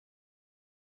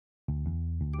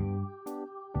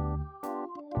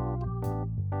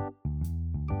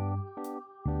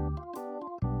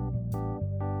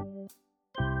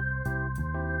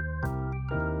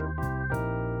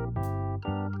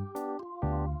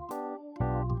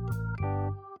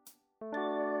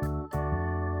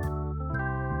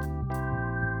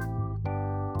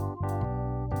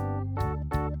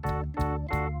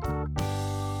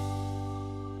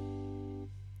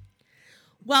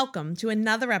Welcome to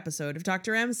another episode of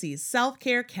Dr. MC's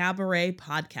Self-Care Cabaret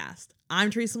podcast. I'm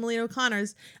Teresa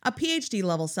Molina-O'Connors, a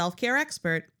PhD-level self-care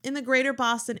expert in the greater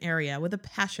Boston area with a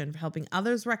passion for helping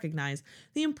others recognize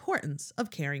the importance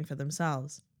of caring for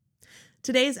themselves.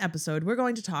 Today's episode, we're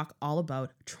going to talk all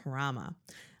about trauma.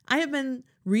 I have been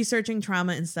researching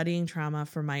trauma and studying trauma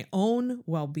for my own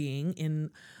well-being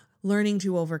in learning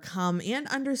to overcome and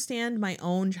understand my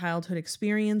own childhood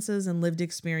experiences and lived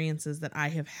experiences that I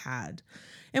have had.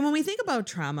 And when we think about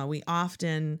trauma, we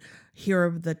often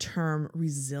hear the term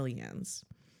resilience.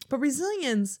 But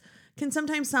resilience can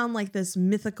sometimes sound like this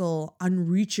mythical,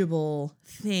 unreachable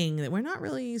thing that we're not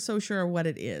really so sure what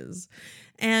it is.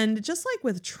 And just like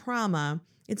with trauma,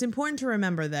 it's important to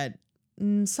remember that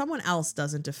someone else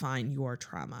doesn't define your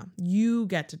trauma. You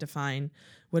get to define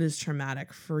what is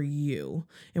traumatic for you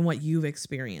and what you've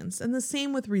experienced. And the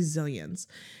same with resilience.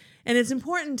 And it's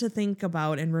important to think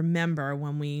about and remember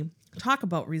when we talk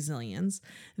about resilience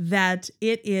that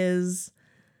it is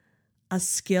a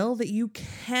skill that you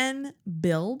can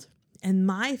build. And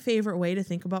my favorite way to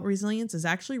think about resilience is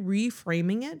actually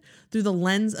reframing it through the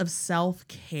lens of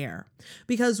self-care.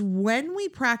 Because when we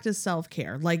practice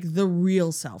self-care, like the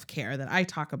real self-care that I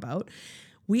talk about,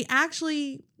 we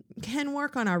actually can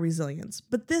work on our resilience.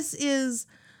 But this is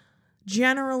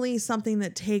generally something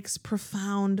that takes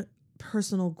profound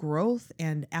personal growth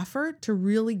and effort to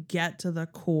really get to the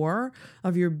core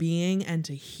of your being and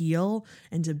to heal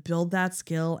and to build that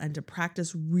skill and to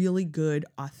practice really good,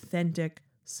 authentic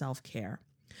self-care.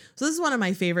 So this is one of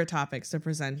my favorite topics to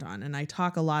present on, and I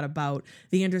talk a lot about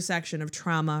the intersection of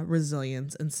trauma,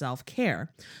 resilience, and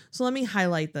self-care. So let me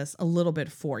highlight this a little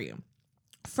bit for you.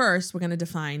 First, we're going to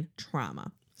define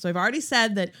trauma. So I've already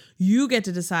said that you get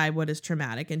to decide what is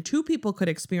traumatic, and two people could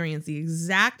experience the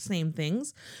exact same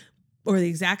things or the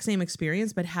exact same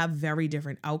experience, but have very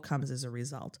different outcomes as a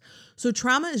result. So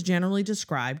trauma is generally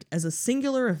described as a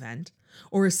singular event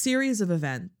or a series of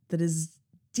events that is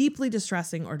deeply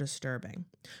distressing or disturbing.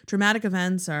 Traumatic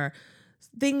events are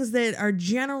things that are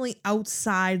generally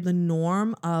outside the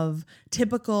norm of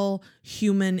typical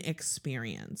human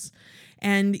experience.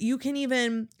 And you can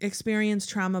even experience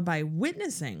trauma by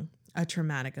witnessing a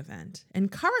traumatic event. And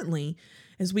currently,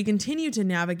 as we continue to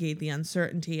navigate the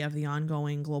uncertainty of the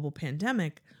ongoing global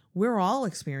pandemic, we're all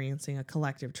experiencing a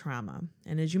collective trauma.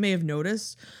 And as you may have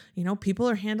noticed, people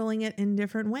are handling it in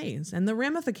different ways. And the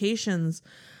ramifications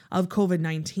of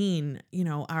COVID-19,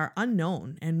 are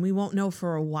unknown. And we won't know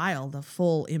for a while the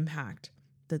full impact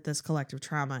that this collective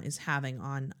trauma is having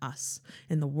on us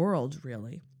and the world,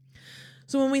 really.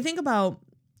 So when we think about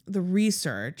the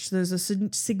research, there's a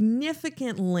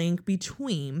significant link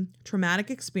between traumatic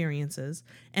experiences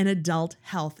and adult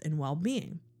health and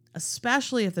well-being,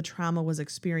 especially if the trauma was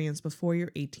experienced before your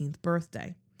 18th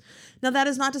birthday. Now, that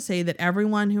is not to say that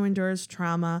everyone who endures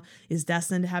trauma is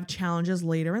destined to have challenges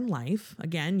later in life.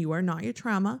 Again, you are not your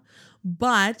trauma,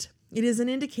 but it is an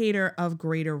indicator of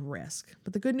greater risk.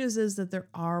 But the good news is that there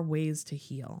are ways to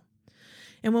heal.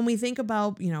 And when we think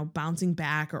about, bouncing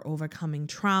back or overcoming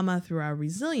trauma through our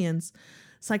resilience,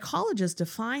 psychologists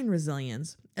define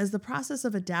resilience as the process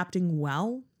of adapting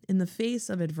well in the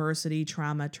face of adversity,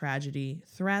 trauma, tragedy,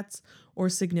 threats, or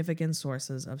significant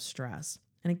sources of stress.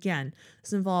 And again,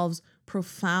 this involves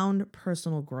profound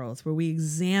personal growth where we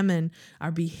examine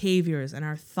our behaviors and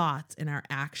our thoughts and our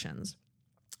actions.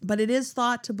 But it is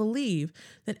thought to believe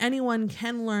that anyone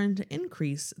can learn to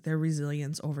increase their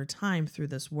resilience over time through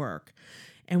this work.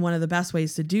 And one of the best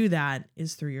ways to do that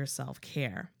is through your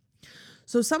self-care.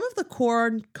 So some of the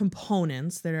core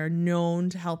components that are known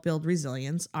to help build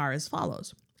resilience are as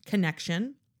follows: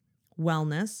 connection,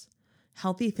 wellness,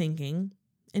 healthy thinking,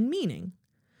 and meaning.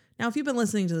 Now, if you've been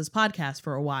listening to this podcast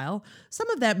for a while, some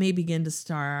of that may begin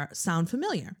to sound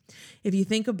familiar. If you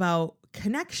think about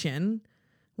connection,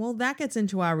 well, that gets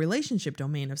into our relationship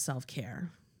domain of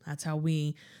self-care. That's how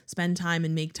we spend time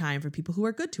and make time for people who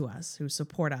are good to us, who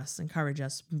support us, encourage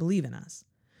us, and believe in us.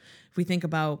 If we think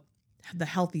about the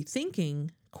healthy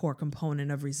thinking core component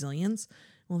of resilience,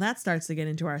 well, that starts to get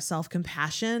into our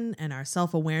self-compassion and our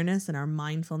self-awareness and our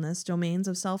mindfulness domains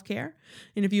of self-care.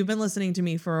 And if you've been listening to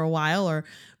me for a while or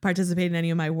participated in any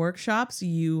of my workshops,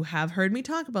 you have heard me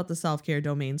talk about the self-care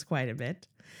domains quite a bit.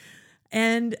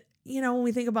 And, when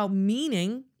we think about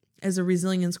meaning as a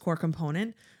resilience core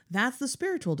component, that's the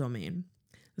spiritual domain.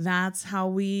 That's how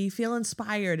we feel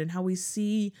inspired and how we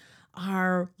see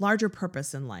our larger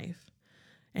purpose in life.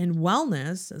 And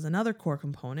wellness is another core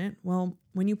component. Well,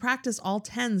 when you practice all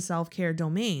 10 self-care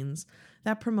domains,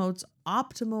 that promotes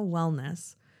optimal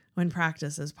wellness when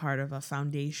practiced as part of a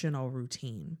foundational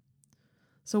routine.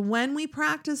 So when we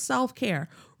practice self-care,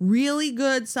 really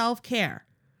good self-care,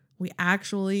 we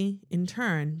actually, in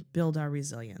turn, build our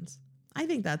resilience. I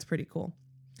think that's pretty cool.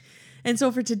 And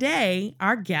so for today,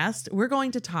 our guest, we're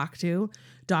going to talk to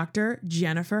Dr.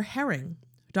 Jennifer Herring.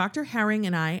 Dr. Herring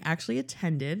and I actually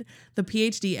attended the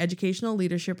PhD Educational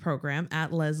Leadership Program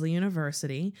at Lesley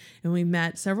University, and we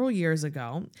met several years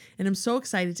ago. And I'm so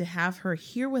excited to have her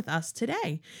here with us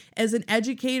today. As an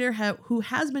educator who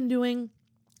has been doing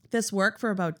this work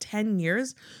for about 10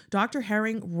 years, Dr.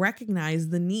 Herring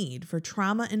recognized the need for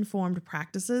trauma-informed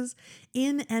practices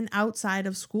in and outside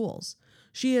of schools.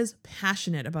 She is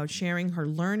passionate about sharing her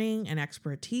learning and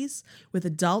expertise with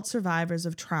adult survivors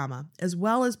of trauma, as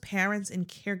well as parents and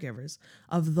caregivers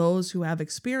of those who have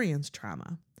experienced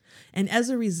trauma. And as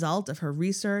a result of her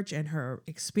research and her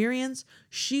experience,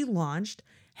 she launched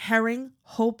Herring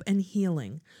Hope and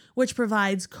Healing, which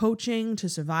provides coaching to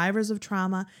survivors of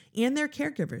trauma and their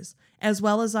caregivers, as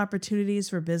well as opportunities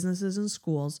for businesses and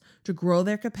schools to grow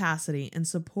their capacity in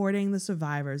supporting the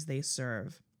survivors they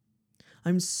serve.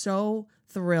 I'm so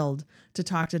thrilled to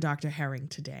talk to Dr. Herring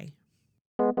today.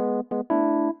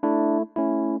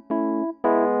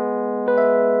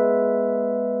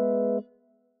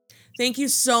 Thank you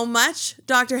so much,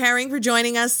 Dr. Herring, for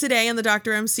joining us today on the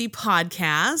Dr. MC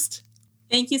podcast.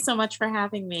 Thank you so much for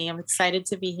having me. I'm excited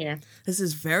to be here. This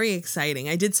is very exciting.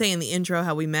 I did say in the intro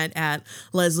how we met at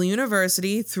Lesley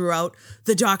University throughout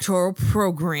the doctoral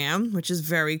program, which is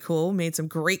very cool. Made some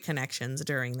great connections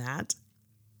during that.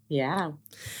 Yeah.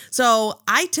 So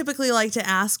I typically like to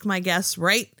ask my guests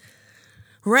right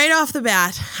off the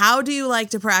bat, how do you like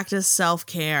to practice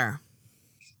self-care?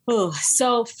 Oh,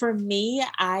 so for me,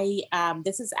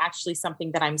 this is actually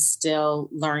something that I'm still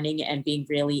learning and being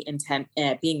really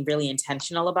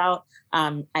intentional about.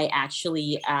 I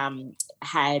actually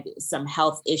had some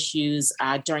health issues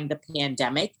during the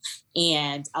pandemic,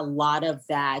 and a lot of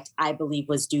that I believe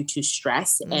was due to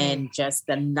stress and just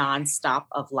the nonstop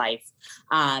of life.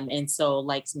 And so,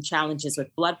 like some challenges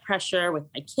with blood pressure, with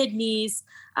my kidneys,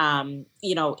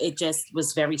 it just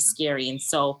was very scary. And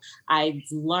so I've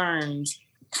learned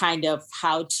kind of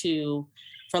how to,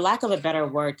 for lack of a better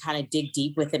word, kind of dig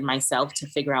deep within myself to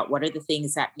figure out what are the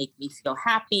things that make me feel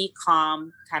happy,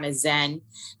 calm, kind of zen,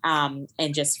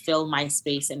 and just fill my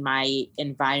space and my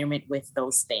environment with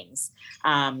those things.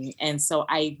 And so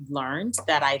I learned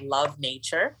that I love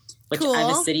nature, which Cool.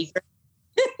 I'm a city girl.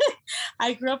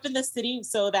 I grew up in the city,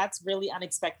 so that's really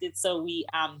unexpected. So we,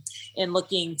 in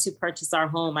looking to purchase our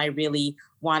home, I really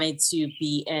wanted to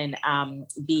be in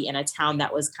a town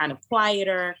that was kind of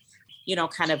quieter,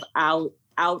 kind of out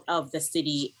of the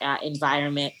city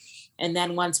environment. And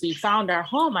then once we found our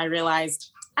home, I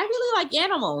realized I really like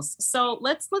animals. So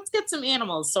let's get some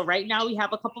animals. So right now we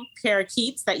have a couple of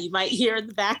parakeets that you might hear in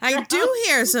the background. I do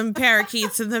hear some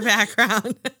parakeets in the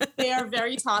background. They are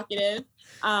very talkative.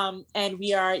 And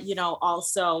we are,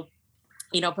 also,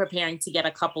 preparing to get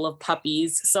a couple of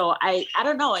puppies. So I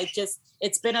don't know.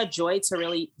 It's been a joy to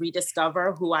really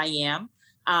rediscover who I am,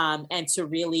 and to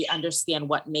really understand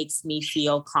what makes me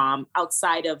feel calm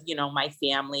outside of, my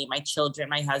family, my children,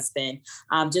 my husband,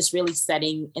 just really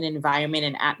setting an environment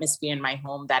and atmosphere in my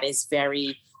home that is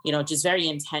very, just very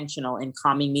intentional in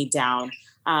calming me down.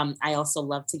 I also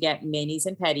love to get manis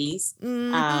and petties.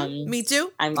 Me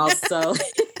too. I'm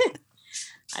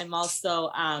also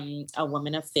a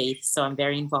woman of faith, so I'm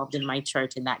very involved in my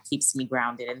church, and that keeps me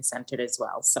grounded and centered as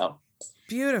well. So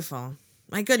beautiful.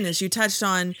 My goodness, you touched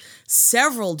on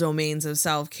several domains of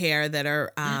self-care that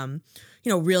are,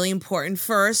 really important.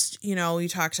 First, you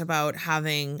talked about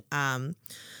having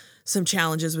some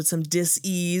challenges with some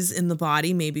dis-ease in the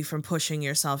body, maybe from pushing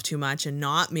yourself too much and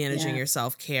not managing your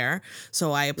self-care.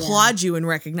 So I applaud you in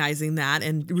recognizing that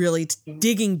and really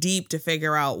digging deep to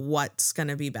figure out what's going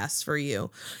to be best for you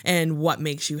and what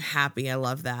makes you happy. I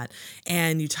love that.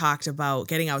 And you talked about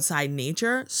getting outside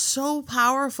nature. So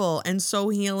powerful and so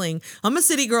healing. I'm a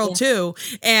city girl too.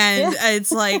 And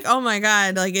it's like, oh my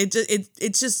God, like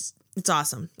it's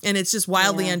awesome. And it's just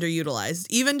wildly underutilized.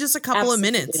 Even just a couple of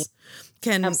minutes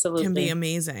can be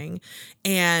amazing.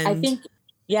 And I think,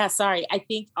 I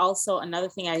think also another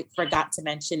thing I forgot to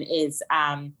mention is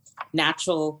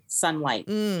natural sunlight.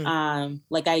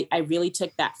 Like I really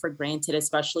took that for granted,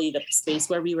 especially the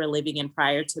space where we were living in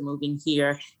prior to moving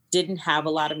here didn't have a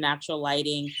lot of natural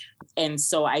lighting. And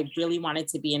so I really wanted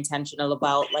to be intentional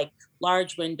about like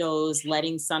large windows,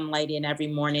 letting sunlight in every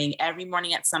morning. Every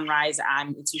morning at sunrise,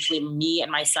 it's usually me and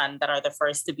my son that are the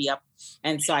first to be up.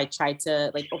 And so I try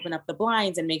to like open up the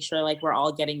blinds and make sure like we're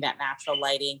all getting that natural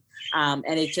lighting. And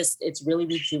it's really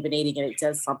rejuvenating, and it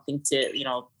does something to,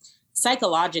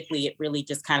 psychologically, it really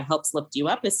just kind of helps lift you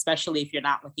up, especially if you're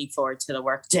not looking forward to the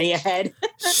work day ahead.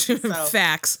 So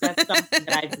Facts. that's something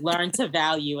that I've learned to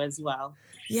value as well.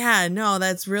 Yeah, no,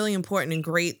 that's really important and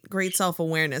great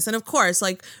self-awareness. And of course,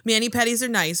 like mani-pedis are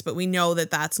nice, but we know that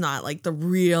that's not like the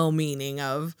real meaning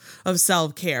of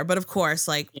self-care. But of course,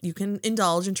 like you can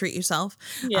indulge and treat yourself.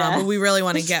 Yeah. But we really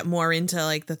want to get more into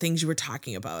like the things you were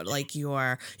talking about, like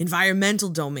your environmental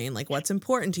domain, like what's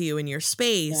important to you in your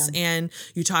space. Yeah. And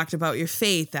you talked about your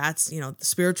faith. That's, the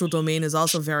spiritual domain is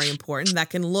also very important.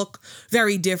 That can look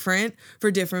very different for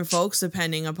different folks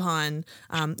depending upon,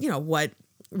 what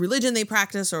religion they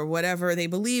practice or whatever they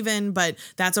believe in, but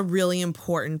that's a really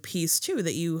important piece too,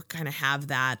 that you kind of have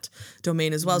that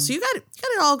domain as well. So you got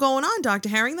it all going on, Dr.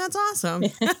 Herring. That's awesome.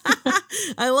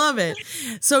 I love it.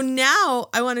 So now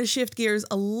I want to shift gears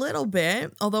a little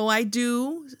bit, although I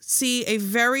do see a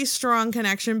very strong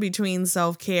connection between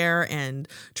self-care and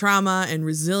trauma and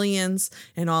resilience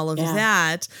and all of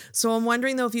that. So I'm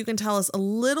wondering though, if you can tell us a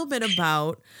little bit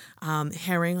about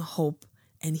Herring, Hope,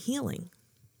 and Healing.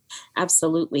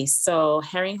 Absolutely. So,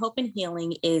 Herring Hope and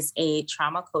Healing is a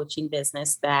trauma coaching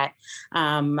business that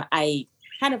I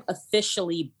kind of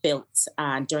officially built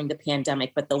during the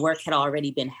pandemic, but the work had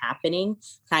already been happening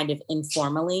kind of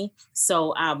informally.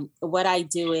 So, what I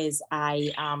do is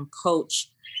I coach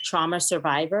trauma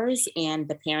survivors and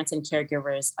the parents and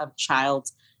caregivers of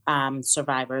child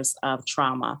survivors of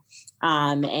trauma.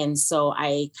 And so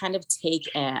I kind of take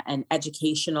an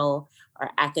educational or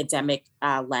academic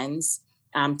lens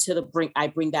I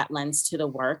bring that lens to the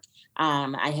work.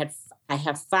 I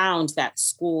have found that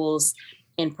schools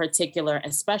in particular,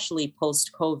 especially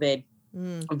post COVID,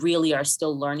 really are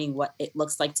still learning what it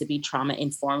looks like to be trauma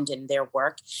informed in their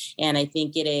work. And I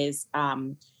think it's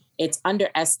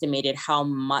underestimated how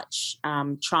much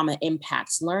trauma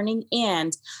impacts learning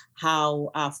and how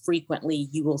frequently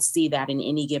you will see that in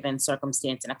any given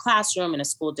circumstance in a classroom, in a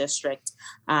school district.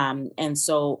 And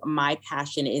so my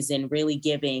passion is in really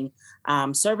giving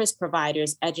service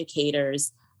providers,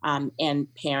 educators, and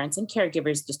parents and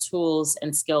caregivers the tools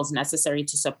and skills necessary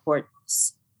to support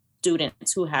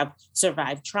students who have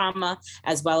survived trauma,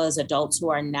 as well as adults who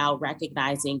are now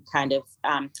recognizing kind of,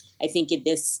 I think in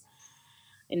this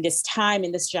time,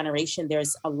 in this generation,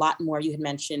 there's a lot more. You had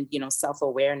mentioned,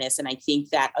 self-awareness. And I think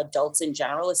that adults in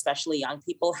general, especially young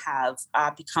people, have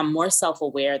become more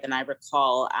self-aware than I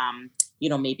recall,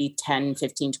 maybe 10,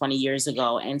 15, 20 years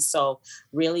ago. And so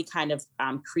really kind of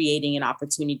creating an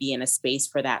opportunity and a space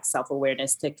for that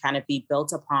self-awareness to kind of be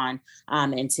built upon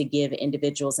and to give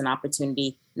individuals an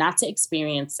opportunity not to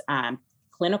experience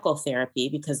clinical therapy,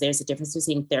 because there's a difference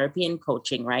between therapy and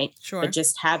coaching, right? Sure. But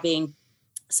just having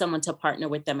someone to partner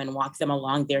with them and walk them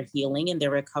along their healing and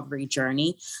their recovery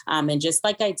journey. And just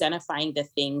like identifying the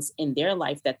things in their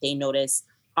life that they notice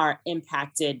are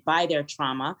impacted by their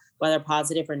trauma, whether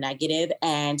positive or negative,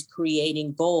 and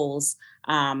creating goals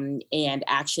and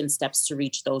action steps to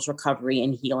reach those recovery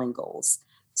and healing goals.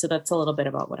 So that's a little bit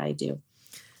about what I do.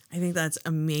 I think that's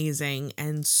amazing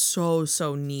and so,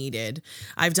 so needed.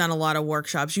 I've done a lot of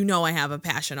workshops. I have a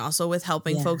passion also with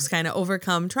helping folks kind of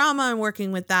overcome trauma and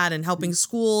working with that and helping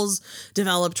schools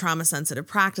develop trauma sensitive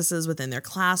practices within their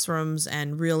classrooms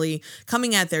and really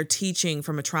coming at their teaching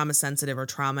from a trauma sensitive or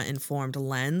trauma informed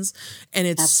lens. And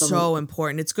it's so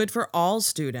important. It's good for all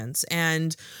students.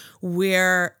 And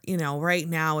where, right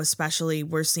now, especially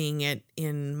we're seeing it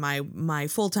in my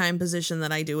full-time position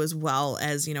that I do, as well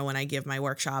as, when I give my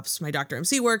workshops, my Dr.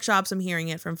 MC workshops, I'm hearing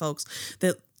it from folks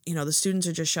that, the students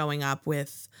are just showing up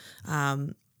with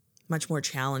much more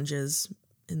challenges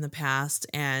in the past.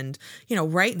 And,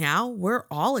 right now we're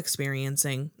all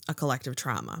experiencing a collective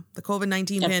trauma. The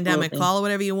COVID-19 pandemic, call it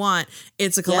whatever you want.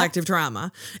 It's a collective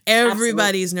trauma.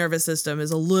 Everybody's nervous system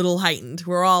is a little heightened.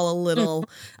 We're all a little,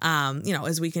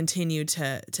 as we continue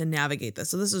to navigate this.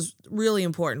 So this is really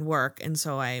important work. And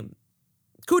so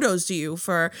kudos to you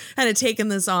for kind of taking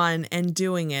this on and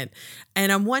doing it.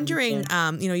 And I'm wondering,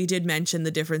 you did mention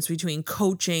the difference between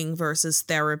coaching versus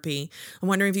therapy. I'm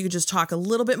wondering if you could just talk a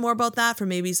little bit more about that for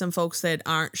maybe some folks that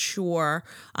aren't sure,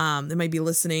 that might be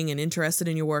listening and interested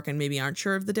in your work and maybe aren't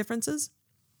sure of the differences.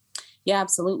 Yeah,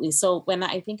 absolutely. So when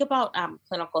I think about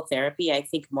clinical therapy, I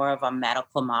think more of a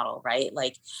medical model, right?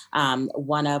 Like I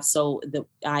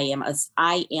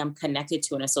am connected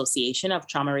to an association of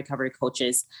trauma recovery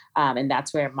coaches, and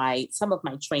that's where some of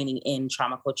my training in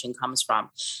trauma coaching comes from.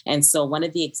 And so one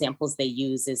of the examples they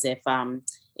use is if an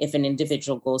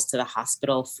individual goes to the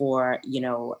hospital for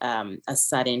a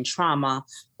sudden trauma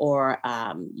or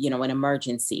an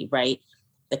emergency, right?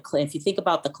 if you think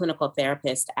about the clinical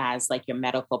therapist as like your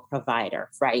medical provider,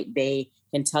 right? They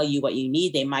can tell you what you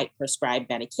need. They might prescribe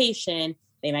medication.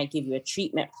 They might give you a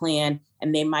treatment plan,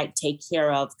 and they might take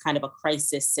care of kind of a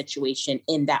crisis situation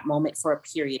in that moment for a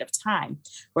period of time.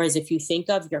 Whereas if you think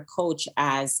of your coach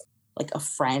as like a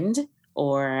friend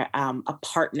or a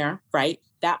partner, right?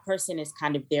 That person is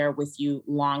kind of there with you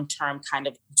long term, kind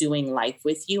of doing life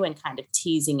with you and kind of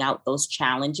teasing out those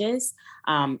challenges.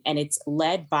 And it's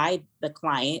led by the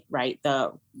client, right?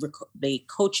 The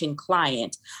coaching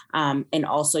client. And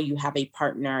also you have a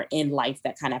partner in life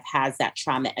that kind of has that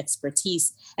trauma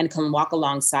expertise and can walk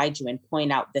alongside you and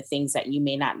point out the things that you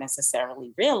may not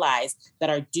necessarily realize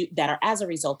that are as a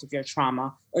result of your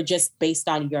trauma, or just based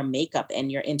on your makeup and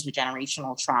your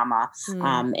intergenerational trauma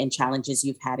and challenges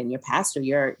you've had in your past or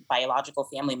your biological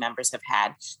family members have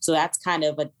had. So that's kind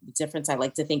of a difference. I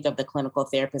like to think of the clinical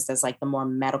therapist as like the more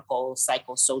medical,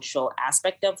 psychosocial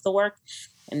aspect of the work.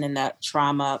 And then the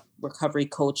trauma recovery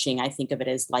coaching, I think of it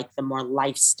as like the more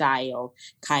lifestyle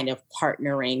kind of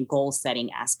partnering, goal setting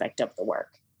aspect of the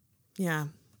work. Yeah.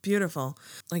 Beautiful.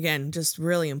 Again, just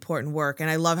really important work.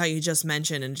 And I love how you just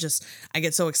mentioned, and just, I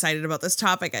get so excited about this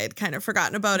topic. I had kind of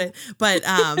forgotten about it, but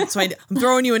so I'm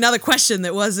throwing you another question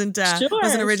that wasn't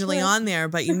originally on there,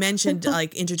 but you mentioned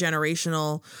like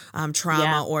intergenerational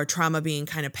trauma or trauma being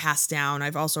kind of passed down.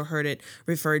 I've also heard it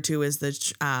referred to as the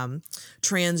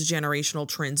transgenerational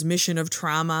transmission of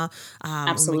trauma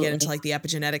when we get into like the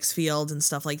epigenetics field and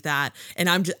stuff like that. And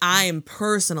I am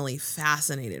personally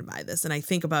fascinated by this, and I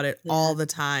think about it all the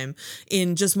time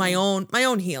in just my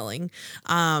own healing.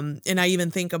 And I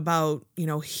even think about,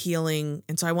 healing.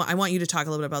 And so I want you to talk a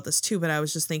little bit about this too, but I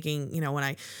was just thinking,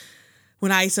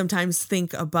 when I sometimes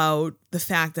think about the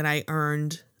fact that I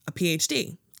earned a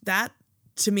PhD, that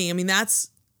to me, I mean,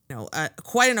 that's,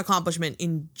 quite an accomplishment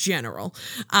in general.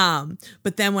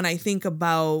 But then when I think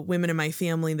about women in my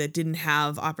family that didn't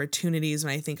have opportunities,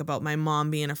 when I think about my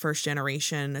mom being a first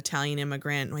generation Italian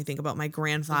immigrant, when I think about my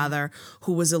grandfather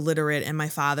who was illiterate and my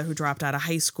father who dropped out of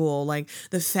high school, like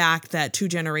the fact that 2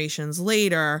 generations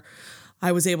later,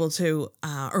 I was able to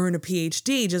earn a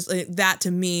PhD, just that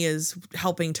to me is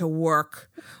helping to work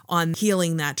on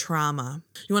healing that trauma.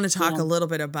 You want to talk a little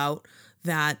bit about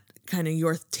that, kind of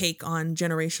your take on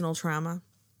generational trauma?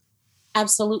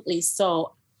 Absolutely.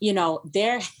 So,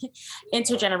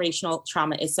 intergenerational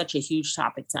trauma is such a huge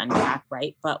topic to unpack,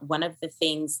 right? But one of the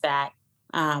things that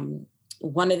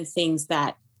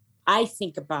I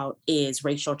think about is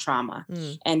racial trauma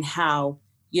and how,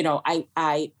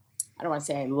 I don't want to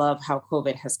say I love how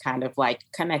COVID has kind of like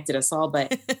connected us all,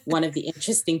 but one of the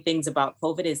interesting things about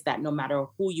COVID is that no matter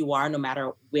who you are, no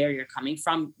matter where you're coming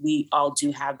from, we all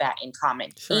do have that in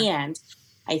common. Sure. And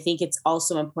I think it's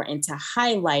also important to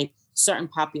highlight certain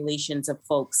populations of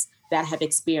folks that have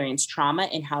experienced trauma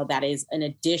and how that is an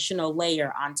additional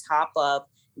layer on top of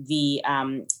the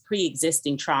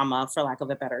pre-existing trauma, for lack of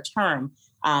a better term,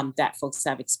 that folks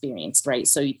have experienced, right?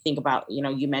 So you think about,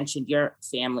 you mentioned your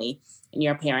family and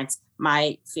your parents.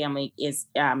 My family is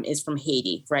from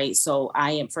Haiti, right? So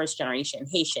I am first generation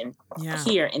Haitian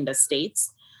here in the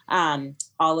States.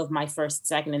 All of my first,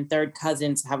 second, and third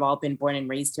cousins have all been born and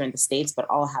raised here in the States, but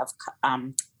all have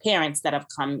parents that have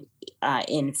come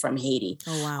in from Haiti.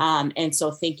 Oh, wow. And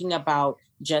so thinking about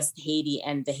just Haiti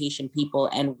and the Haitian people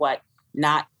and what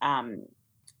not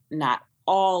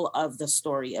all of the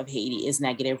story of Haiti is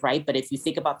negative, right? But if you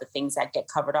think about the things that get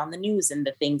covered on the news and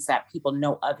the things that people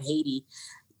know of Haiti,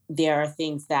 there are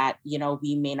things that,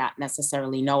 we may not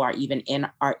necessarily know are even in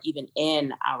our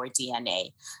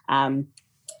DNA.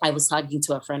 I was talking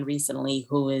to a friend recently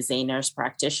who is a nurse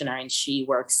practitioner, and she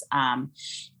works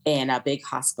in a big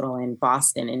hospital in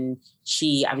Boston. And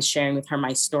I was sharing with her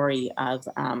my story of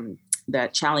the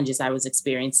challenges I was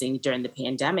experiencing during the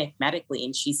pandemic medically.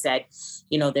 And she said,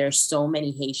 there's so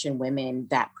many Haitian women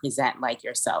that present like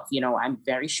yourself. I'm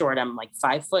very short. I'm like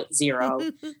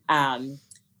 5'0".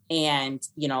 And,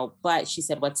 but she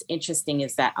said, what's interesting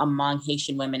is that among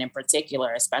Haitian women in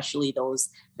particular, especially those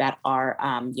that are,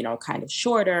 kind of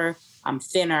shorter,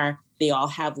 thinner, they all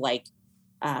have like,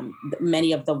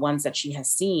 many of the ones that she has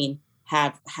seen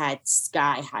have had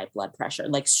sky high blood pressure,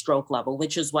 like stroke level,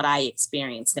 which is what I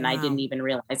experienced. And I didn't even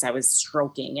realize I was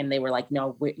stroking. And they were like,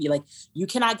 no, you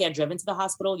cannot get driven to the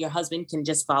hospital. Your husband can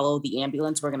just follow the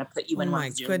ambulance. We're going to put you in one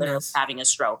because you're literally having a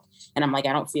stroke. And I'm like,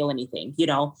 I don't feel anything,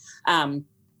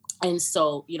 And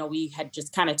so, we had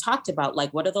just kind of talked about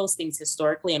like, what are those things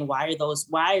historically and why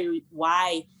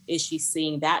is she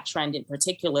seeing that trend in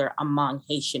particular among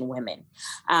Haitian women?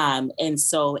 And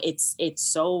so it's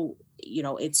so,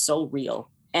 it's so real.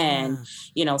 And,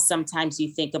 Yeah. sometimes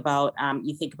you think about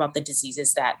the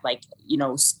diseases that, like,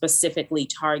 specifically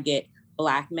target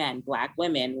Black men, Black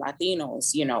women,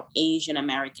 Latinos, Asian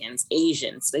Americans,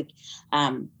 Asians. Like,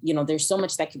 there's so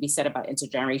much that could be said about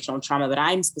intergenerational trauma, but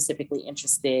I'm specifically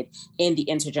interested in the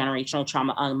intergenerational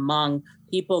trauma among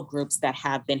people groups that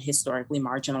have been historically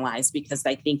marginalized, because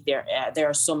I think there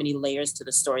are so many layers to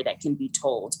the story that can be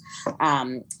told,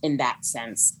 in that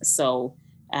sense. So,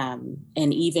 and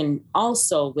even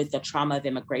also with the trauma of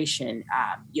immigration,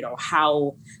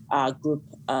 how a group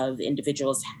of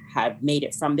individuals have made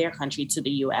it from their country to the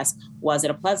US. Was it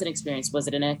a pleasant experience? Was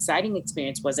it an exciting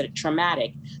experience? Was it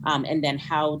traumatic? And then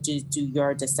how do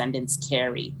your descendants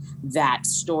carry that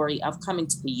story of coming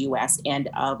to the US and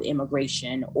of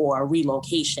immigration or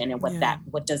relocation, and Yeah.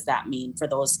 what does that mean for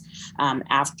those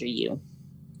after you?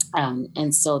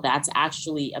 And so that's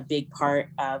actually a big part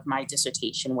of my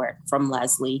dissertation work from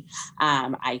Leslie.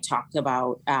 I talked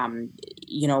about,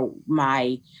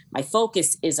 my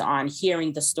focus is on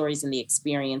hearing the stories and the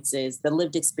experiences, the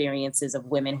lived experiences of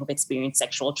women who've experienced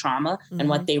sexual trauma and Mm-hmm.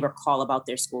 what they recall about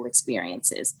their school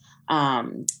experiences.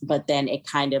 But then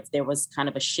there was kind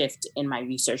of a shift in my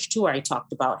research too, where I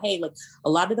talked about, hey, look, a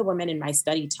lot of the women in my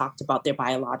study talked about their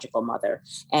biological mother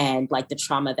and like the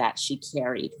trauma that she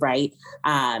carried, right?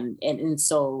 And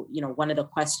so, one of the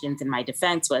questions in my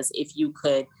defense was, if you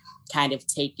could kind of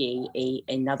take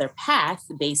another path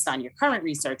based on your current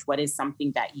research, what is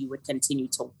something that you would continue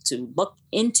to look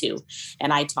into?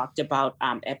 And I talked about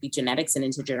epigenetics and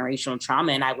intergenerational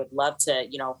trauma, and I would love to,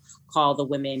 call the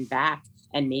women back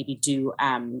and maybe do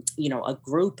a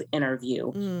group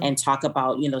interview and talk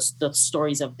about the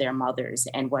stories of their mothers,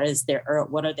 and what are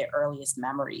their earliest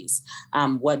memories,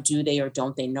 what do they or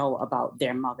don't they know about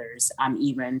their mothers,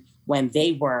 even when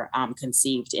they were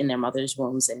conceived in their mother's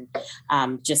wombs. And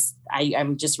I'm just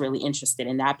really interested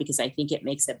in that, because I think it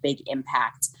makes a big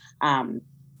impact.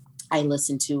 I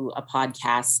listen to a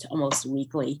podcast almost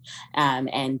weekly,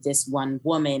 and this one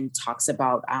woman talks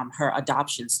about her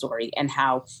adoption story, and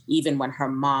how even when her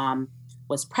mom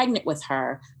was pregnant with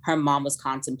her mom was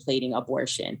contemplating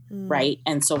abortion, right?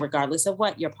 And so regardless of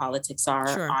what your politics are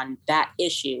Sure. on that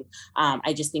issue,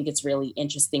 I just think it's really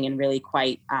interesting and really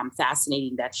quite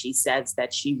fascinating that she says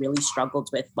that she really struggled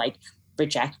with like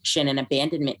rejection and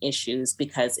abandonment issues,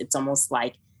 because it's almost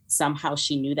like somehow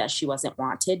she knew that she wasn't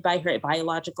wanted by her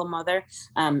biological mother.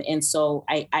 And so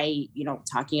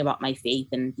talking about my faith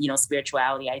and,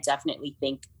 spirituality, I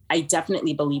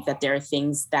definitely believe that there are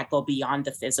things that go beyond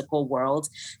the physical world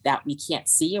that we can't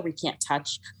see or we can't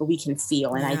touch, but we can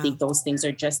feel. And I think those things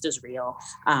are just as real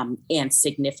and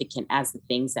significant as the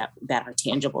things that are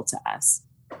tangible to us.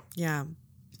 Yeah.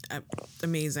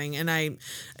 Amazing. And I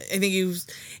think you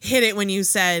hit it when you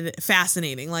said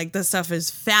fascinating. Like, this stuff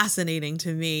is fascinating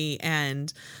to me.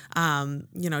 And,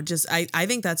 I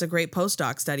think that's a great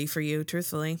postdoc study for you,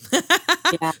 truthfully.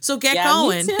 Yeah. So get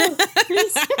going. Me too.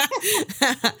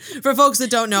 For folks that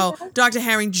don't know, Dr.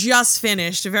 Herring just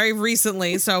finished very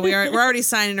recently. So we're already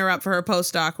signing her up for her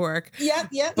postdoc work.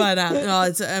 Yep. But no,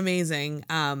 it's amazing.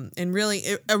 And really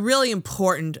a really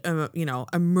important,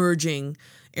 emerging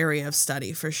area of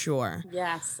study for sure.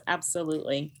 Yes,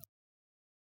 absolutely.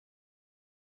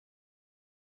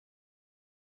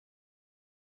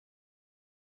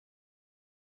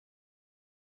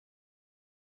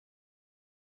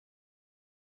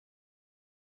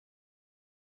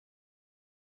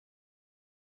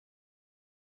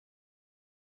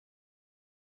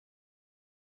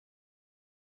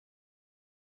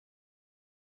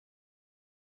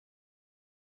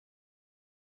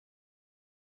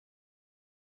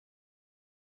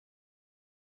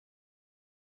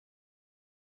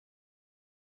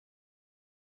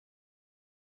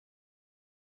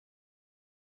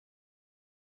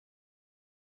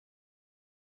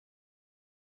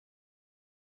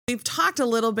 We've talked a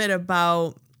little bit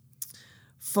about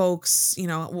folks,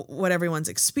 what everyone's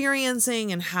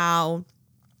experiencing and how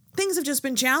things have just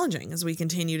been challenging as we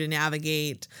continue to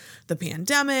navigate the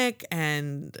pandemic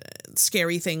and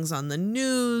scary things on the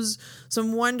news. So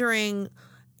I'm wondering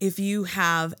if you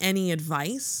have any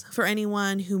advice for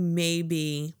anyone who may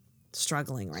be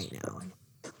struggling right now.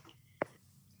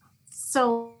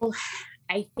 So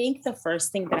I think the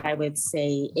first thing that I would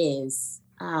say is,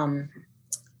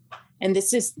 and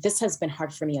this has been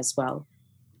hard for me as well,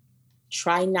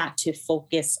 try not to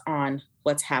focus on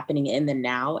what's happening in the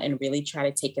now, and really try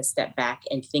to take a step back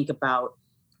and think about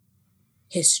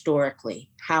historically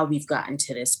how we've gotten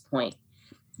to this point.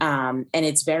 And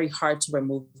it's very hard to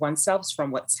remove oneself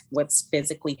from what's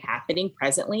physically happening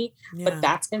presently. Yeah. But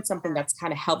that's been something that's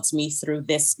kind of helped me through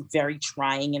this very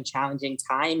trying and challenging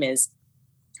time, is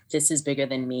this is bigger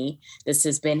than me. This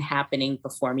has been happening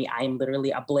before me. I am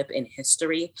literally a blip in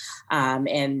history.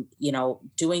 And,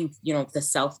 doing, the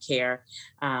self-care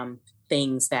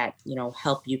things that,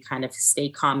 help you kind of stay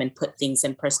calm and put things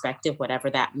in perspective, whatever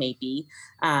that may be.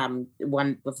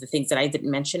 One of the things that I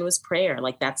didn't mention was prayer.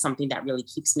 Like that's something that really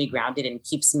keeps me grounded and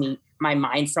keeps my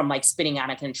mind from like spinning out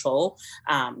of control.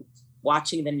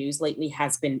 Watching the news lately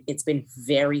it's been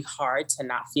very hard to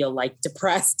not feel like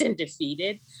depressed and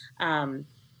defeated.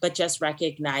 But just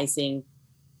recognizing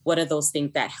what are those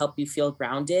things that help you feel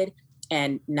grounded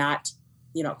and not,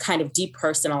 kind of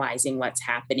depersonalizing what's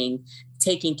happening,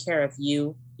 taking care of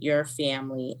you, your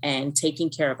family, and taking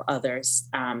care of others,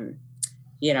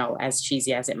 as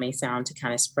cheesy as it may sound, to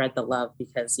kind of spread the love,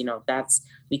 because,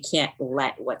 we can't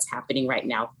let what's happening right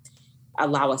now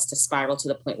allow us to spiral to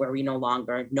the point where we no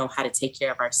longer know how to take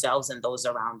care of ourselves and those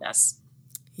around us.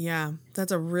 Yeah,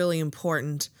 that's a really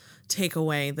important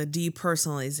takeaway, the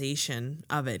depersonalization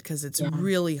of it, because it's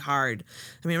really hard.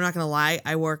 I mean, I'm not going to lie,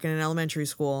 I work in an elementary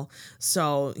school,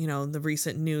 so, the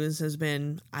recent news has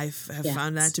been, I have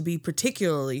found that to be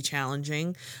particularly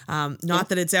challenging. Not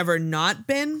that it's ever not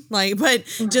been, but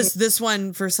just this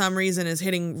one, for some reason, is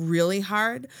hitting really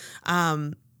hard.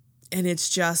 And it's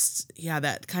just,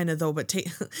 that kind of though, but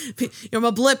I'm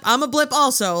a blip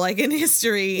also, like in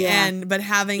history. But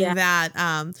having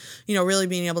that, really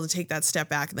being able to take that step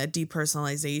back, that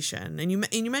depersonalization. And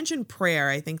you mentioned prayer.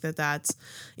 I think that's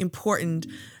important.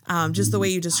 Just the way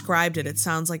you described it, it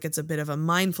sounds like it's a bit of a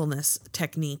mindfulness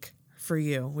technique for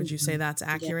you. Would you say that's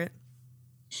accurate?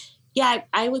 Yeah,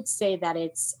 I would say that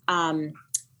it's,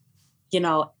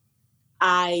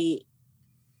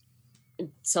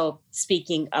 so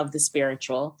speaking of the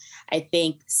spiritual, I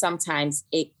think sometimes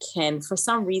it can, for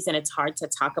some reason, it's hard to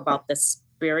talk about the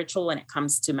spiritual when it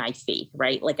comes to my faith,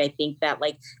 right? Like, I think that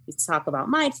like we talk about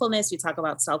mindfulness, we talk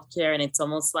about self-care, and it's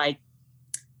almost like,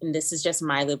 and this is just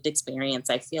my lived experience,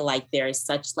 I feel like there is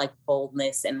such like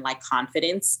boldness and like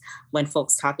confidence when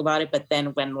folks talk about it. But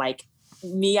then when like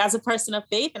me as a person of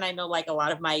faith, and I know like a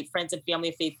lot of my friends and family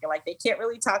of faith feel like they can't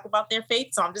really talk about their faith,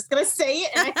 so I'm just gonna say it,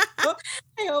 and I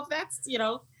hope that's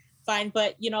fine.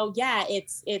 But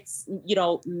it's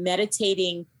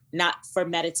meditating, not for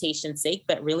meditation's sake,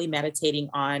 but really meditating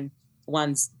on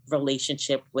one's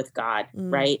relationship with God,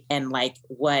 right? And like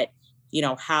what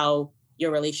how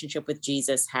your relationship with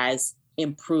Jesus has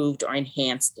improved or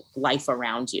enhanced life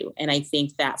around you. And I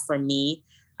think that for me,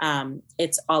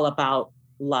 it's all about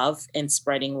love and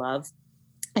spreading love.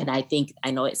 And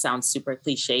I know it sounds super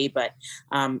cliche, but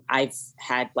I've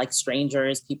had like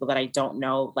strangers, people that I don't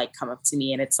know, like come up to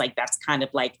me, and it's like, that's kind of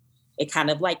like, it kind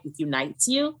of like unites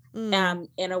you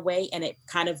in a way. And it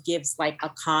kind of gives like a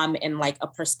calm and like a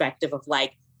perspective of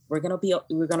like, we're going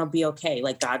to be okay.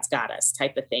 Like God's got us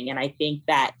type of thing. And I think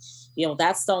that,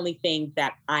 that's the only thing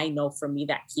that I know for me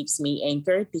that keeps me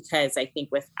anchored, because I think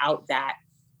without that,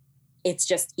 it's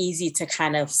just easy to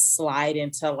kind of slide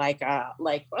into like a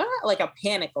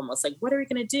panic almost, like, what are we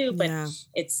going to do? But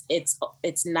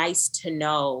it's nice to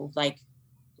know, like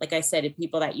I said, if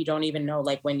people that you don't even know,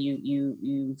 like when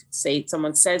you say,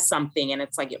 someone says something and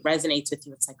it's like, it resonates with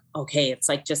you. It's like, okay, it's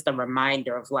like just a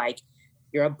reminder of like,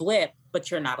 you're a blip, but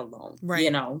you're not alone, right.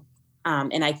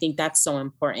 And I think that's so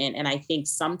important. And I think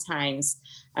sometimes,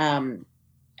 as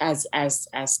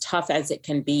tough as it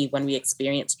can be when we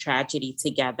experience tragedy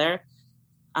together,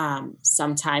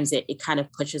 sometimes it kind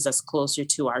of pushes us closer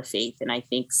to our faith. And I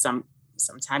think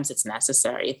sometimes it's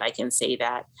necessary, if I can say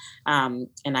that. And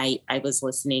I was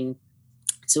listening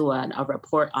to a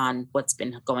report on what's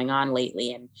been going on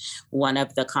lately. And one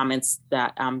of the comments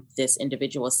that this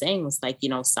individual was saying was like,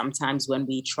 sometimes when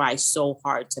we try so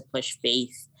hard to push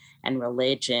faith and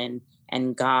religion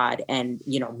and God and,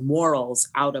 morals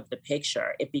out of the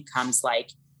picture, it becomes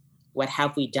like, what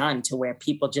have we done to where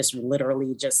people just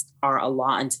literally just are a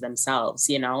law unto themselves,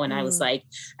 And I was like,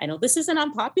 I know this is an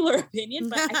unpopular opinion,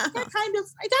 but I think I kind of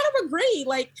agree.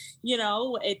 Like,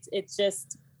 it's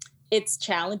just, it's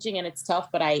challenging and it's tough,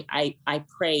 but I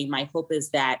pray, my hope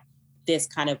is that this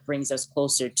kind of brings us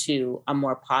closer to a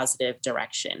more positive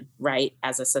direction, right?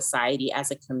 As a society,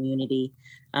 as a community,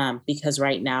 because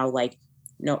right now, like,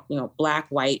 black,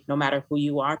 white, no matter who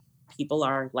you are, people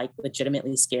are like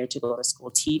legitimately scared to go to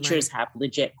school. Teachers have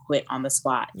legit quit on the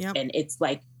spot. Yep. And it's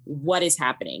like, what is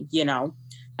happening,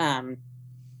 And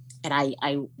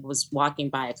I was walking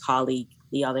by a colleague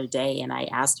the other day and I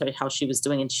asked her how she was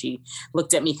doing, and she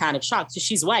looked at me kind of shocked. So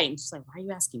she's white. And she's like, why are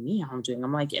you asking me how I'm doing?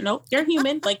 I'm like, you're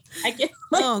human. Like, I get,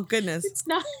 like, oh goodness. It's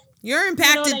not, you're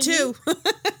impacted too.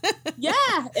 Yeah.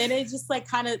 And it just like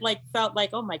kind of like felt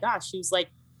like, oh my gosh. She was like,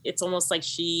 it's almost like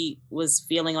she was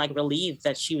feeling like relieved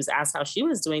that she was asked how she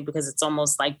was doing, because it's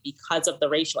almost like because of the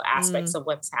racial aspects of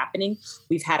what's happening,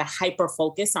 we've had a hyper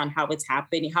focus on how it's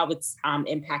happening, how it's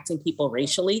impacting people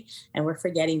racially. And we're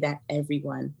forgetting that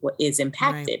everyone is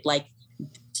impacted. Right. Like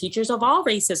teachers of all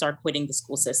races are quitting the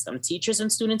school system. Teachers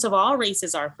and students of all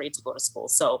races are afraid to go to school.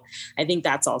 So I think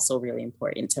that's also really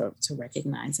important to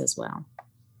recognize as well.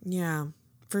 Yeah,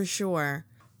 for sure.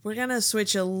 We're going to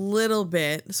switch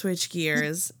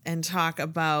gears and talk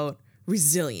about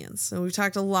resilience. So we've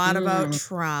talked a lot about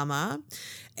trauma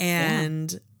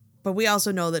but we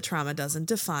also know that trauma doesn't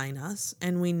define us.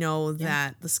 And we know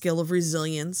that the skill of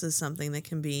resilience is something that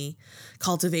can be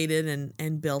cultivated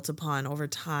and built upon over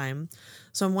time.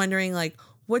 So I'm wondering, like,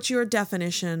 what's your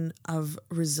definition of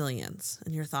resilience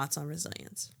and your thoughts on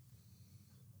resilience?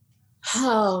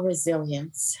 Oh,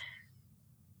 resilience.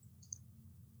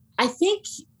 I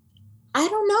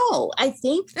don't know. I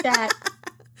think that,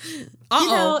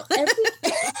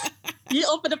 you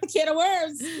open up a can of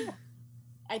worms.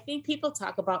 I think people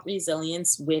talk about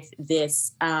resilience with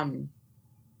this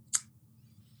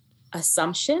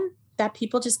assumption that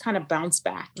people just kind of bounce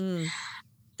back.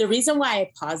 The reason why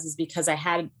I pause is because I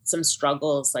had some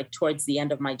struggles like towards the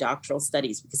end of my doctoral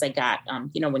studies, because I got,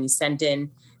 when you send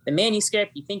in the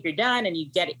manuscript, you think you're done and you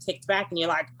get it kicked back and you're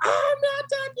like, oh, I'm not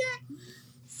done yet.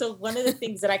 So one of the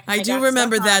things that I do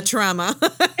remember that trauma.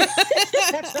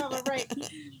 That trauma, right.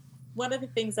 One of the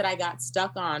things that I got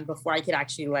stuck on before I could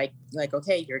actually like,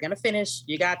 okay, you're going to finish,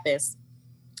 you got this,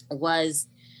 was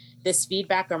this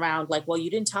feedback around like, well, you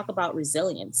didn't talk about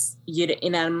resilience.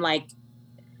 And I'm like,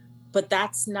 but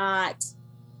that's not,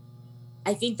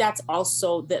 I think that's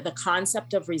also the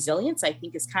concept of resilience, I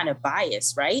think is kind of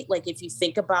biased, right? Like if you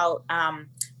think about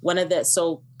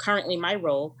so currently my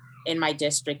role in my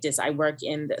district is I work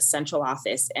in the central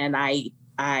office, and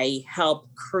I help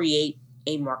create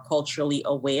a more culturally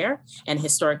aware and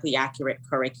historically accurate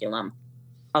curriculum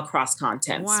across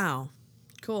contents. Wow.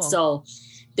 Cool. So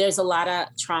there's a lot of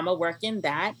trauma work in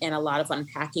that, and a lot of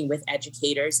unpacking with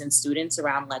educators and students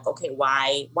around like, okay,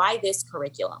 why this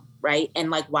curriculum, right? And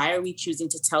like, why are we choosing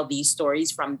to tell these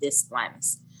stories from this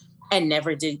lens and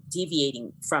never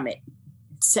deviating from it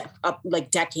up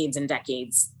like decades and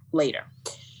decades later?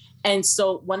 And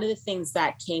so one of the things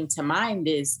that came to mind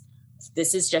is,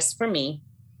 this is just for me,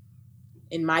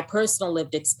 in my personal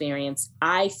lived experience,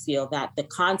 I feel that the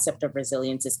concept of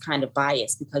resilience is kind of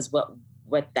biased, because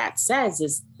what that says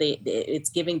is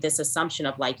it's giving this assumption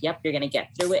of like, yep, you're going to get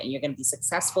through it and you're going to be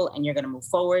successful and you're going to move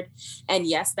forward. And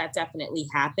yes, that definitely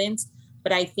happens.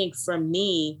 But I think for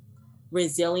me,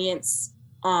 resilience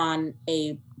on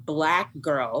a Black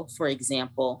girl, for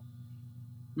example,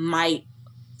 might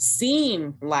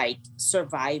seem like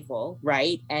survival,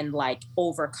 right? And like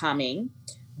overcoming.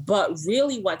 But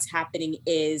really what's happening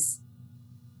is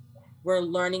we're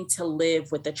learning to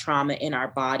live with the trauma in our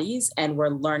bodies, and we're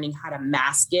learning how to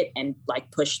mask it and like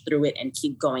push through it and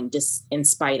keep going just in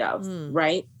spite of,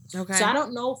 right? Okay. So I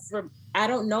don't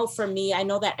know for me, I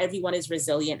know that everyone is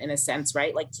resilient in a sense,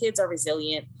 right? Like kids are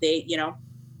resilient,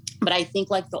 but I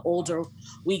think like the older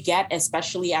we get,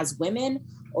 especially as women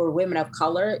or women of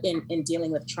color in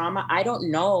dealing with trauma, I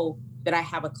don't know that I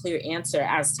have a clear answer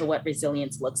as to what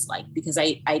resilience looks like, because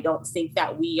I don't think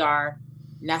that we are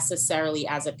necessarily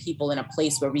as a people in a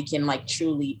place where we can like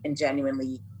truly and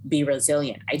genuinely be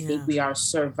resilient. I think we are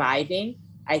surviving.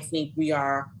 I think we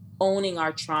are owning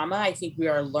our trauma. I think we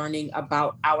are learning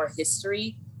about our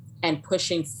history and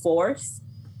pushing forth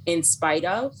in spite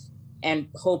of, and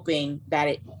hoping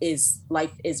that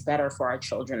life is better for our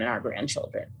children and our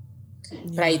grandchildren.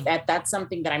 But that's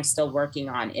something that I'm still working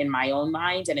on in my own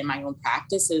mind and in my own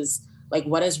practice, is like,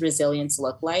 what does resilience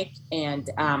look like? And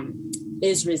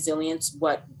is resilience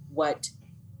what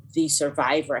the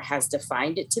survivor has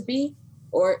defined it to be?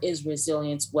 Or is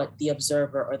resilience what the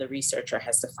observer or the researcher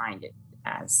has defined it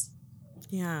as?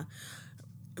 Yeah.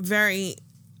 Very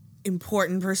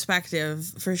important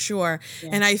perspective for sure. Yeah.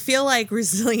 And I feel like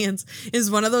resilience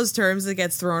is one of those terms that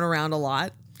gets thrown around a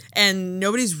lot, and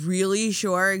nobody's really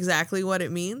sure exactly what it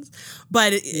means,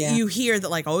 but you hear that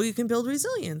like, oh, you can build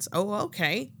resilience. Oh,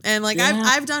 okay. And like,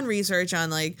 I've done research on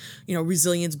like,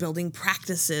 resilience building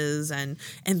practices and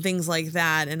things like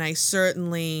that. And I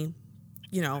certainly,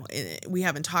 we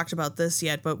haven't talked about this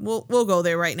yet, but we'll go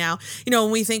there right now.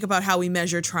 When we think about how we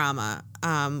measure trauma,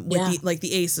 with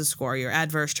the ACEs score, your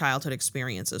adverse childhood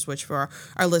experiences, which for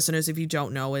our listeners, if you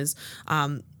don't know, is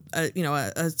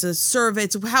it's a survey.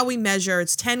 It's how we measure.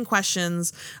 It's 10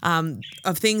 questions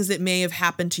of things that may have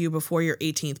happened to you before your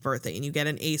 18th birthday, and you get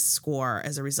an ACE score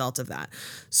as a result of that.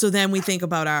 So then we think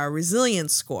about our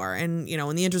resilience score, and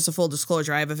in the interest of full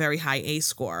disclosure, I have a very high ACE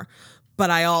score,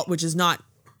 which is not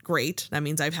great. That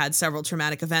means I've had several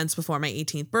traumatic events before my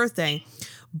 18th birthday.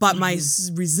 But my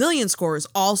resilience score is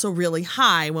also really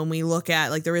high when we look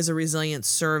at, there is a resilience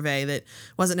survey that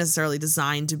wasn't necessarily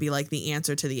designed to be the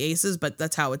answer to the ACEs, but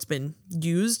that's how it's been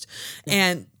used. Yeah.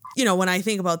 And, when I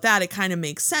think about that, it kind of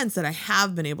makes sense that I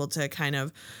have been able to kind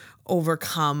of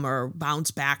overcome or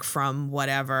bounce back from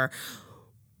whatever.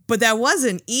 But that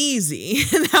wasn't easy.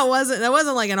 that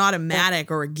wasn't like an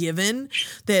automatic or a given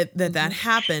that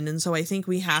happened. And so I think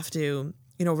we have to,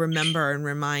 remember and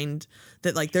remind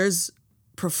that there's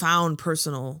profound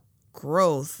personal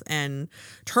growth and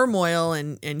turmoil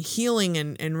and healing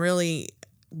and really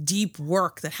deep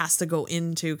work that has to go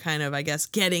into kind of, I guess,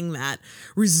 getting that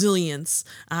resilience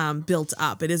built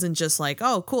up. It isn't just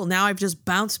oh, cool, now I've just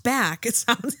bounced back. It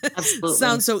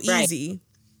sounds so easy.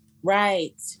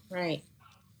 Right.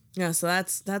 Yeah, so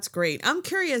that's great. I'm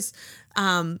curious,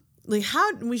 how we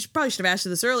probably should have asked you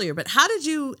this earlier, but how did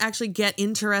you actually get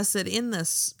interested in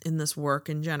this work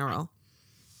in general?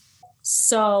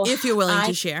 So, if you're willing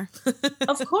to share.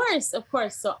 Of course.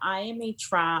 So I am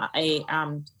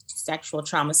a sexual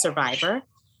trauma survivor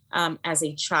as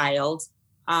a child.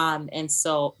 And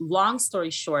so long story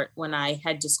short, when I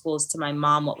had disclosed to my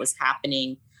mom what was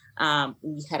happening,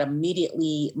 we had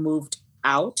immediately moved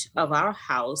out of our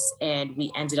house and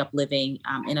we ended up living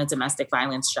in a domestic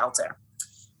violence shelter.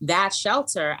 That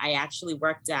shelter I actually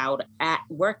worked at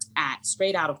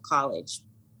straight out of college.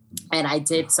 And I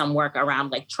did some work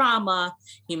around trauma,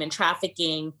 human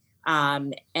trafficking,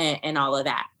 and all of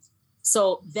that.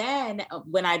 So then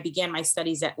when I began my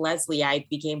studies at Lesley, I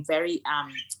became very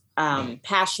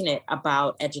passionate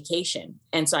about education.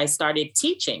 And so I started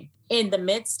teaching. In the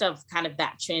midst of kind of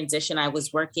that transition, I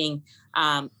was working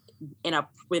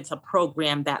with a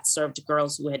program that served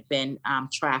girls who had been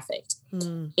trafficked.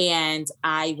 And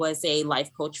I was a life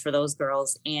coach for those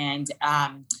girls. And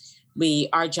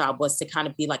our job was to kind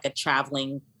of be like a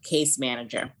traveling case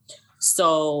manager.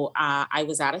 So I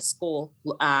was at a school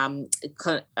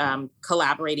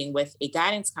collaborating with a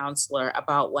guidance counselor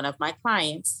about one of my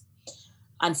clients.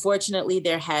 Unfortunately,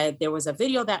 there was a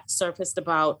video that surfaced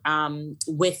about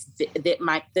with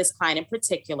this client in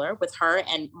particular, with her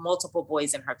and multiple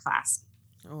boys in her class.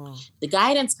 Oh. The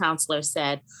guidance counselor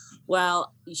said,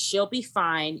 well, she'll be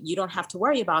fine. You don't have to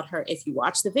worry about her. If you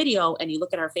watch the video and you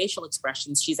look at her facial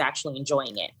expressions, she's actually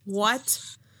enjoying it. What?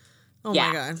 Oh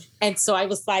my God. And so I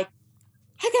was like,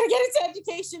 I gotta get into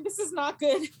education. This is not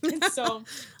good. And so,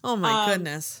 oh my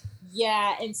goodness.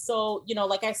 Yeah. And so,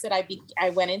 like I said, I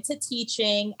went into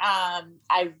teaching.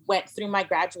 I went through my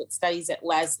graduate studies at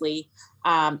Lesley.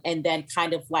 And then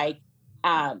kind of my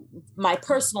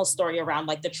personal story around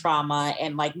the trauma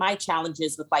and my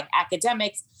challenges with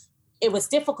academics. It was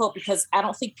difficult because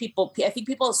I think people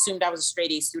assumed I was a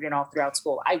straight A student all throughout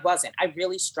school. I wasn't. I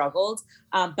really struggled,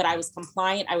 but I was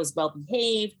compliant. I was well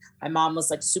behaved. My mom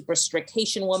was super strict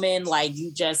Haitian woman.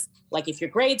 If your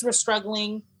grades were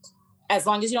struggling, as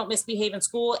long as you don't misbehave in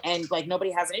school and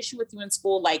nobody has an issue with you in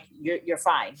school, you're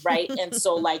fine. Right. And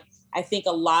so I think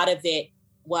a lot of it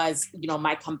was,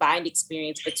 my combined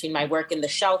experience between my work in the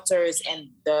shelters and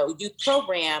the youth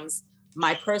programs,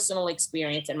 my personal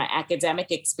experience and my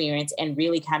academic experience, and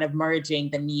really kind of merging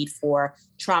the need for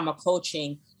trauma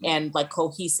coaching and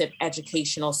cohesive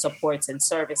educational supports and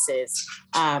services.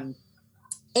 And,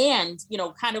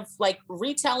 kind of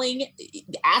retelling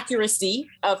the accuracy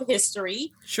of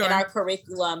history in our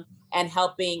curriculum and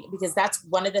helping, because that's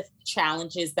one of the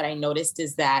challenges that I noticed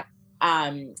is that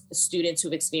students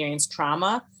who've experienced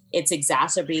trauma, it's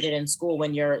exacerbated in school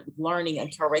when you're learning a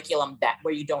curriculum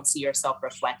where you don't see yourself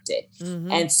reflected.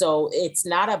 Mm-hmm. And so it's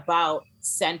not about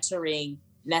centering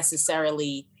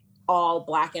necessarily all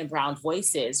Black and brown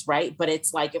voices, right? But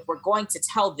it's if we're going to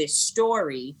tell this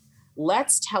story,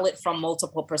 let's tell it from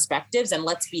multiple perspectives and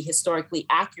let's be historically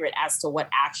accurate as to what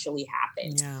actually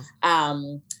happened. Yeah.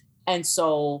 And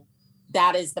so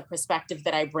that is the perspective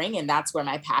that I bring, and that's where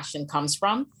my passion comes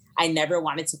from. I never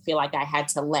wanted to feel like I had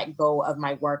to let go of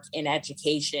my work in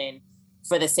education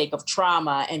for the sake of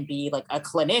trauma and be a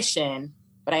clinician,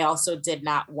 but I also did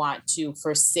not want to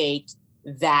forsake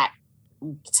that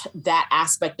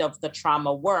aspect of the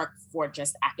trauma work for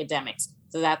just academics.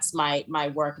 So that's my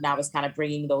work now, is kind of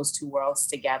bringing those two worlds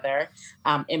together,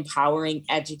 empowering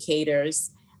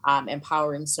educators,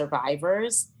 empowering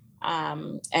survivors,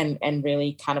 and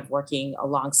really kind of working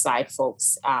alongside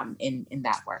folks in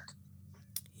that work.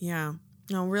 Yeah.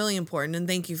 No, really important. And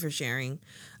thank you for sharing,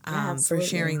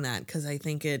 that. Cause I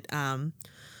think it,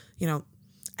 you know,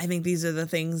 I think these are the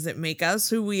things that make us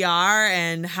who we are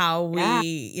and how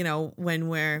we, when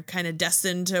we're kind of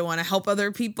destined to want to help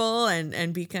other people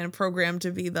and be kind of programmed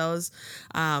to be those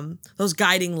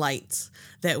guiding lights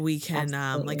that we can,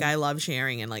 like, I love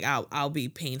sharing, and like, I'll be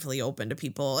painfully open to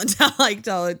people and tell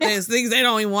there's things they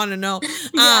don't even want to know.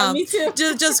 Me too.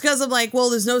 just cause I'm like,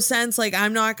 well, there's no sense. Like,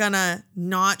 I'm not gonna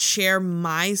not share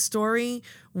my story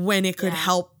when it could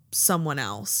help someone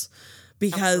else.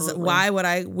 Because why would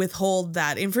I withhold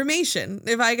that information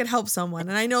if I could help someone?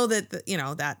 And I know that,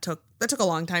 that took a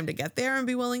long time to get there and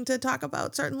be willing to talk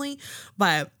about, certainly.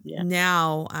 But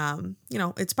now,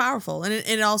 it's powerful. And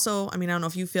it also, I don't know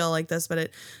if you feel like this, but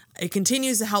it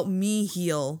continues to help me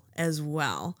heal as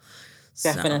well.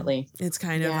 Definitely. So it's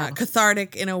kind of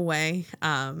cathartic in a way,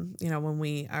 when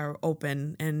we are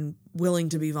open and willing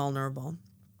to be vulnerable.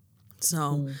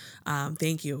 So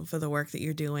thank you for the work that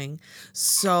you're doing.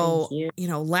 So,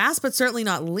 last but certainly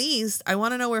not least, I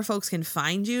want to know where folks can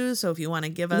find you. So if you want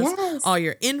to give us all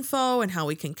your info and how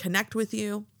we can connect with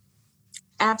you.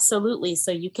 Absolutely. So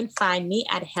you can find me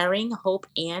at Herring, Hope,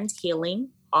 and Healing,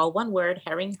 all one word,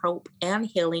 Herring, Hope, and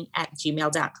Healing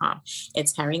 @gmail.com.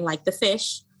 It's herring like the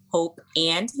fish, hope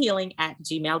and healing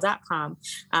 @gmail.com.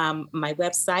 My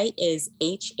website is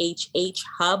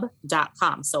hhhhub.com.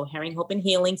 So Herring, Hope, and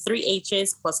Healing, 3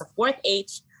 H's plus a 4th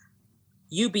H,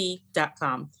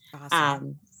 ub.com.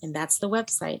 Awesome. And that's the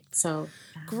website. So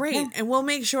great. Yeah. And we'll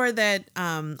make sure that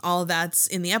all that's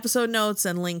in the episode notes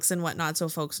and links and whatnot, so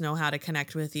folks know how to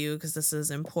connect with you, because this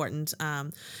is important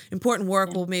work.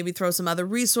 Yeah. We'll maybe throw some other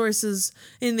resources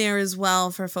in there as well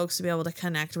for folks to be able to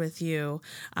connect with you.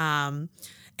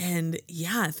 And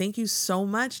thank you so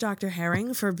much, Dr.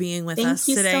 Herring, for being with us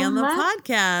today on the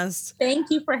podcast. Thank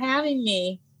you for having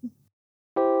me.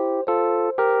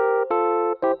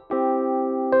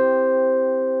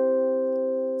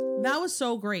 That was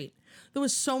so great. There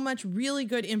was so much really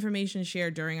good information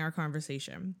shared during our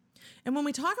conversation. And when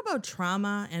we talk about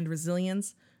trauma and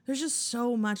resilience, there's just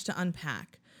so much to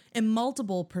unpack and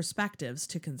multiple perspectives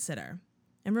to consider.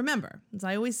 And remember, as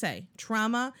I always say,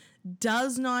 trauma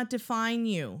does not define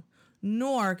you,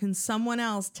 nor can someone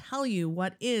else tell you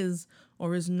what is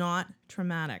or is not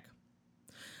traumatic.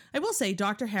 I will say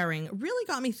Dr. Herring really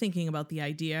got me thinking about the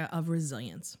idea of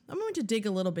resilience. I'm going to dig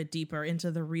a little bit deeper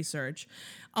into the research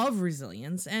of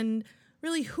resilience and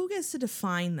really who gets to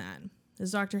define that.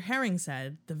 As Dr. Herring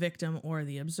said, the victim or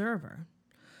the observer.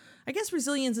 I guess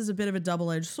resilience is a bit of a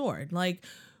double-edged sword. Like,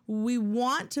 we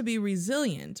want to be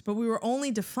resilient, but we were only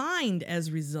defined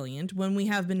as resilient when we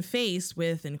have been faced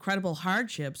with incredible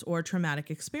hardships or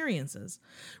traumatic experiences.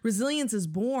 Resilience is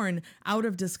born out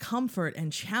of discomfort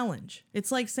and challenge.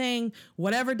 It's like saying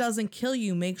whatever doesn't kill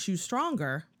you makes you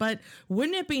stronger, but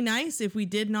wouldn't it be nice if we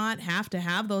did not have to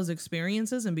have those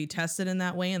experiences and be tested in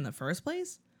that way in the first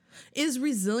place? Is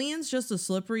resilience just a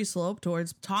slippery slope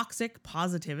towards toxic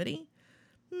positivity?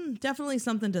 Definitely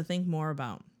something to think more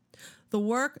about. The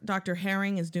work Dr.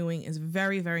 Herring is doing is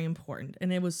very, very important,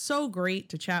 and it was so great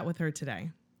to chat with her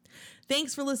today.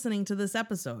 Thanks for listening to this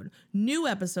episode. New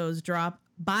episodes drop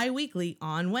bi-weekly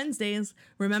on Wednesdays.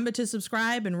 Remember to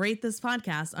subscribe and rate this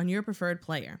podcast on your preferred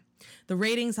player. The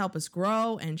ratings help us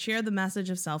grow and share the message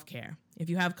of self-care. If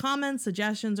you have comments,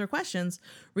 suggestions, or questions,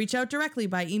 reach out directly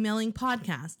by emailing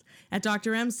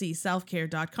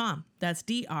podcast@drmcselfcare.com. That's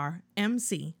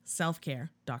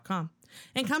drmcselfcare.com.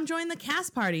 And come join the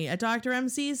cast party at Dr.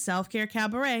 MC's Self-Care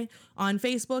Cabaret on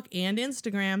Facebook and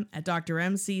Instagram at Dr.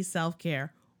 MC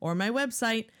Self-Care, or my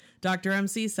website,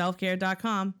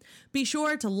 drmcselfcare.com. Be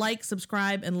sure to like,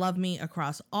 subscribe, and love me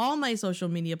across all my social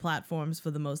media platforms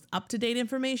for the most up-to-date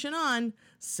information on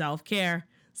self-care.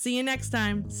 See you next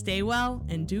time. Stay well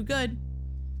and do good.